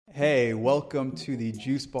Hey, welcome to the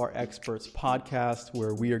Juice Bar Experts podcast,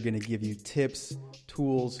 where we are going to give you tips,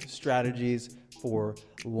 tools, strategies for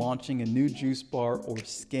launching a new juice bar or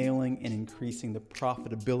scaling and increasing the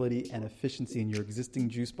profitability and efficiency in your existing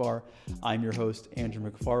juice bar. I'm your host, Andrew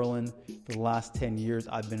McFarland. For the last 10 years,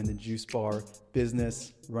 I've been in the juice bar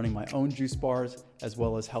business, running my own juice bars, as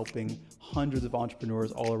well as helping hundreds of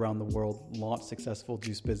entrepreneurs all around the world launch successful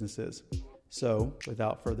juice businesses. So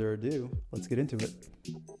without further ado, let's get into it.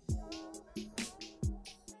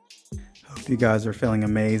 Hope you guys are feeling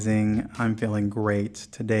amazing. I'm feeling great.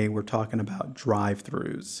 Today we're talking about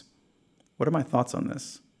drive-thrus. What are my thoughts on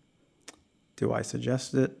this? Do I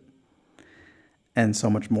suggest it? And so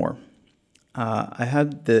much more. I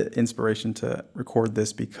had the inspiration to record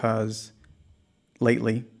this because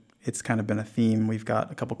lately it's kind of been a theme. We've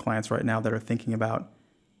got a couple clients right now that are thinking about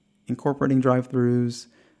incorporating drive-thrus.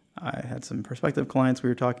 I had some prospective clients we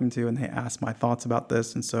were talking to, and they asked my thoughts about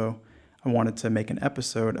this. And so I wanted to make an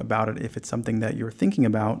episode about it if it's something that you're thinking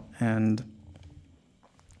about and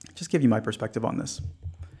just give you my perspective on this.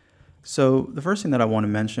 So the first thing that I want to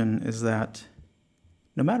mention is that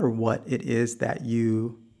no matter what it is that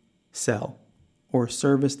you sell or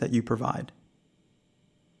service that you provide,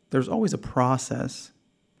 there's always a process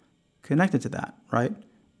connected to that, right?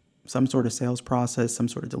 Some sort of sales process, some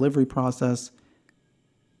sort of delivery process.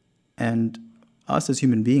 And us as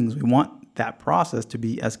human beings, we want that process to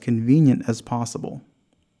be as convenient as possible,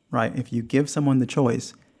 right? If you give someone the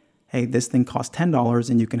choice, hey, this thing costs $10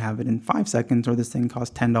 and you can have it in 5 seconds, or this thing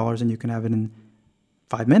costs $10 and you can have it in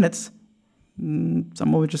 5 minutes,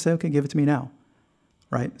 someone would just say, okay, give it to me now,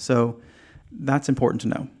 right? So that's important to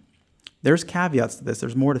know. There's caveats to this.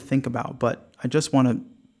 There's more to think about, but I just want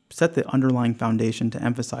to set the underlying foundation to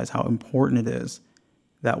emphasize how important it is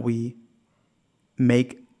that we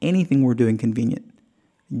make anything we're doing convenient.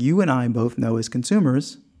 You and I both know as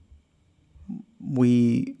consumers,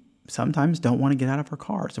 we sometimes don't want to get out of our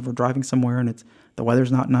cars. If we're driving somewhere and the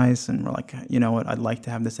weather's not nice and we're like, you know what, I'd like to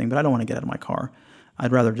have this thing, but I don't want to get out of my car.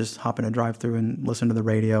 I'd rather just hop in a drive-thru and listen to the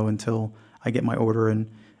radio until I get my order, and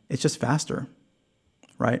it's just faster,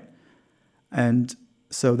 right? And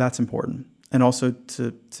so that's important. And also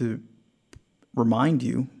to remind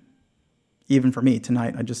you, even for me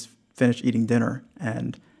tonight, I just finished eating dinner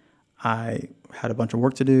and I had a bunch of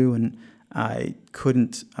work to do, and I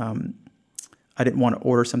didn't want to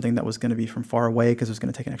order something that was going to be from far away because it was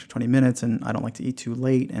going to take an extra 20 minutes, and I don't like to eat too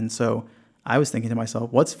late. And so I was thinking to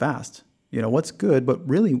myself, what's fast? You know, what's good? But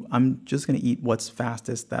really, I'm just going to eat what's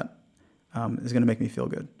fastest that is going to make me feel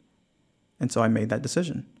good. And so I made that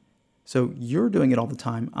decision. So you're doing it all the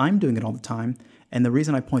time. I'm doing it all the time. And the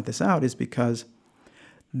reason I point this out is because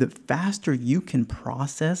the faster you can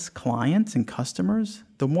process clients and customers,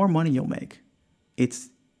 the more money you'll make. It's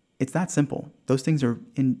that simple. Those things are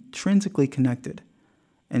intrinsically connected.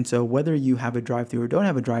 And so whether you have a drive-thru or don't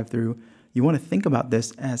have a drive-thru, you want to think about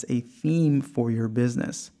this as a theme for your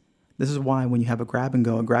business. This is why when you have a grab and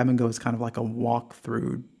go is kind of like a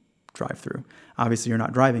walk-through drive-thru. Obviously, you're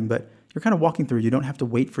not driving, but you're kind of walking through. You don't have to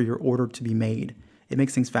wait for your order to be made. It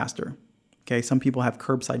makes things faster. Okay, some people have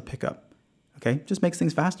curbside pickup. Okay, just makes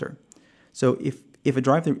things faster. So if a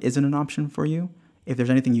drive-thru isn't an option for you, if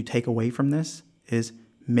there's anything you take away from this, is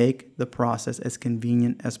make the process as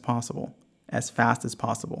convenient as possible, as fast as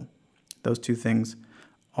possible. Those two things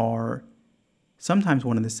are sometimes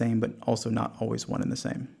one and the same, but also not always one and the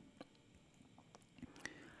same.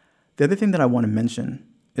 The other thing that I want to mention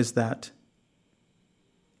is that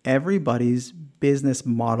everybody's business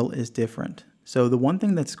model is different. So the one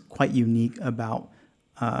thing that's quite unique about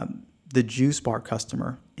the juice bar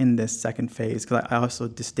customer in this second phase, because I also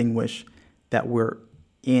distinguish that we're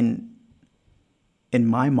in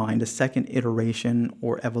my mind, a second iteration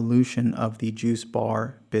or evolution of the juice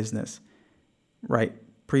bar business, right?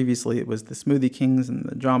 Previously, it was the Smoothie Kings and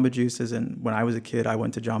the Jamba Juices, and when I was a kid, I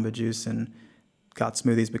went to Jamba Juice and got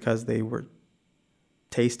smoothies because they were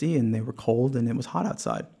tasty and they were cold and it was hot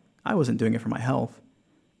outside. I wasn't doing it for my health.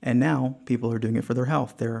 And now people are doing it for their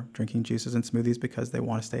health. They're drinking juices and smoothies because they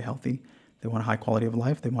want to stay healthy. They want a high quality of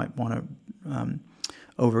life. They might want to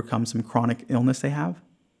overcome some chronic illness they have.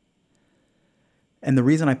 And the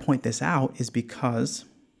reason I point this out is because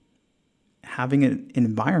having an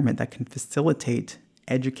environment that can facilitate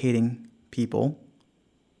educating people,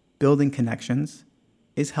 building connections,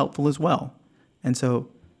 is helpful as well. And so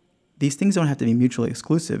these things don't have to be mutually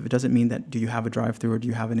exclusive. It doesn't mean that do you have a drive-thru or do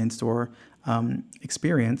you have an in-store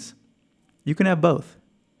experience. You can have both.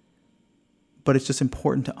 But it's just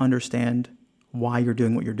important to understand why you're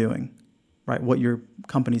doing what you're doing, right? What your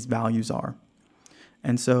company's values are.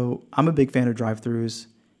 And so I'm a big fan of drive-thrus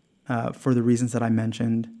for the reasons that I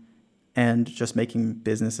mentioned. and just making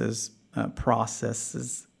businesses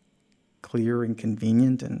processes clear and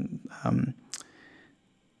convenient and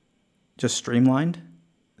just streamlined.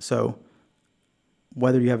 So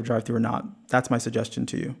whether you have a drive-through or not, that's my suggestion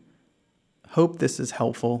to you. Hope this is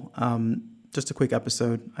helpful. Just a quick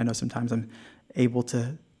episode. I know sometimes I'm able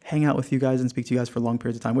to hang out with you guys and speak to you guys for long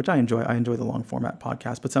periods of time, which I enjoy. I enjoy the long format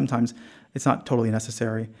podcast, but sometimes it's not totally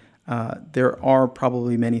necessary. There are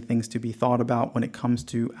probably many things to be thought about when it comes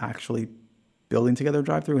to actually building together a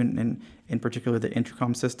drive-through, and in particular the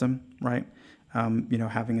intercom system, right?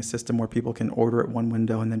 Having a system where people can order at one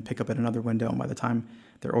window and then pick up at another window, and by the time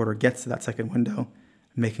their order gets to that second window,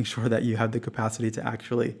 making sure that you have the capacity to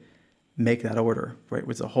actually make that order, right?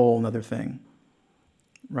 Which is a whole other thing,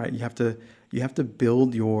 right? You have to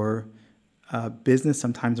build your business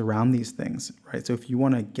sometimes around these things, right? So if you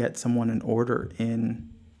want to get someone an order in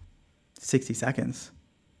 60 seconds,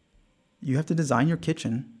 you have to design your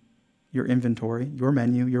kitchen, your inventory, your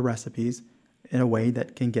menu, your recipes in a way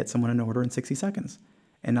that can get someone an order in 60 seconds.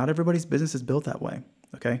 And not everybody's business is built that way,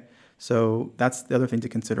 okay? So that's the other thing to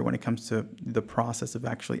consider when it comes to the process of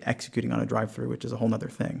actually executing on a drive-through, which is a whole nother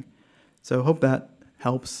thing. So hope that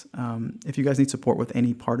helps. If you guys need support with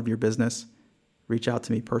any part of your business, reach out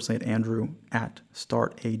to me personally at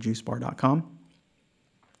andrew@startajuicebar.com.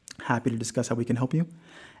 Happy to discuss how we can help you.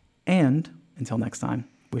 And until next time,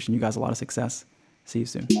 wishing you guys a lot of success. See you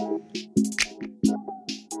soon.